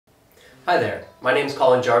Hi there, my name is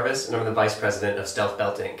Colin Jarvis and I'm the Vice President of Stealth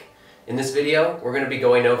Belt Inc. In this video, we're going to be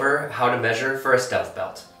going over how to measure for a stealth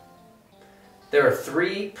belt. There are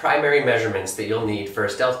three primary measurements that you'll need for a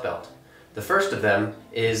stealth belt. The first of them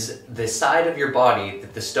is the side of your body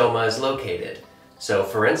that the stoma is located. So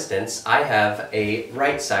for instance, I have a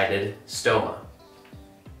right-sided stoma.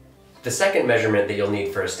 The second measurement that you'll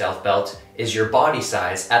need for a stealth belt is your body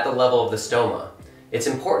size at the level of the stoma. It's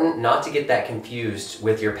important not to get that confused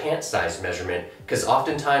with your pant size measurement because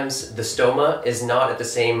oftentimes the stoma is not at the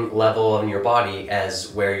same level on your body as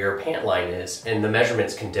where your pant line is, and the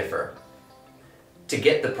measurements can differ. To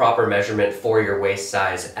get the proper measurement for your waist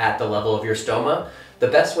size at the level of your stoma, the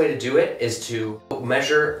best way to do it is to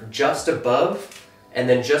measure just above and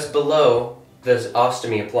then just below the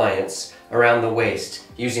ostomy appliance around the waist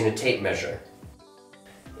using a tape measure.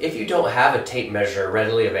 If you don't have a tape measure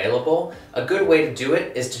readily available, a good way to do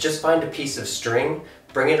it is to just find a piece of string,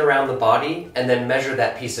 bring it around the body, and then measure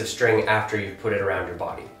that piece of string after you've put it around your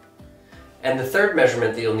body. And the third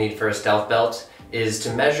measurement that you'll need for a stealth belt is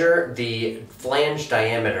to measure the flange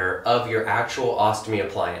diameter of your actual ostomy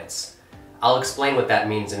appliance. I'll explain what that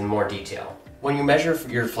means in more detail. When you measure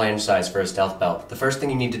your flange size for a stealth belt, the first thing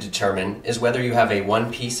you need to determine is whether you have a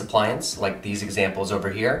one-piece appliance, like these examples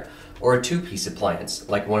over here, or a two-piece appliance,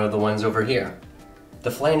 like one of the ones over here.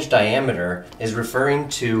 The flange diameter is referring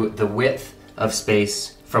to the width of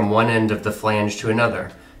space from one end of the flange to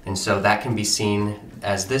another, and so that can be seen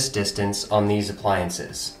as this distance on these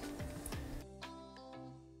appliances.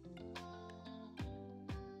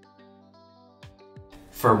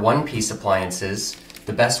 For one-piece appliances,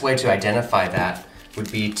 the best way to identify that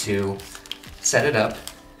would be to set it up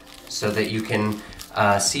so that you can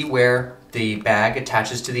see where the bag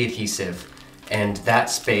attaches to the adhesive, and that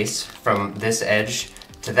space from this edge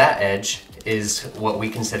to that edge is what we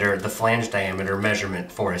consider the flange diameter measurement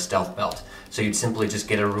for a stealth belt. So you'd simply just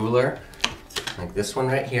get a ruler, like this one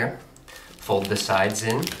right here, fold the sides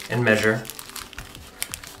in and measure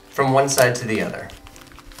from one side to the other.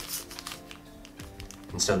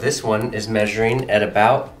 And so this one is measuring at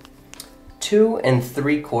about 2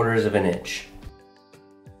 3/4 of an inch.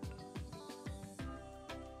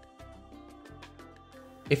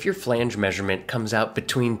 If your flange measurement comes out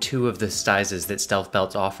between two of the sizes that Stealth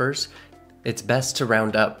Belt offers, it's best to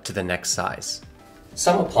round up to the next size.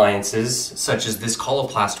 Some appliances, such as this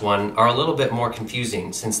Coloplast one, are a little bit more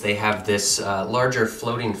confusing since they have this larger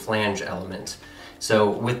floating flange element. So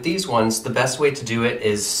with these ones, the best way to do it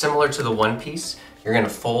is similar to the one piece. You're going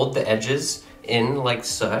to fold the edges in like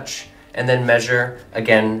such, and then measure,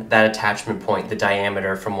 again, that attachment point, the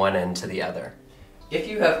diameter from one end to the other. If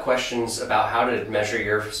you have questions about how to measure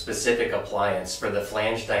your specific appliance for the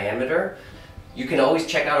flange diameter, you can always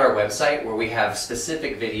check out our website where we have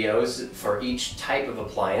specific videos for each type of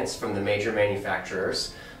appliance from the major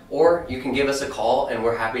manufacturers, or you can give us a call and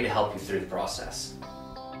we're happy to help you through the process.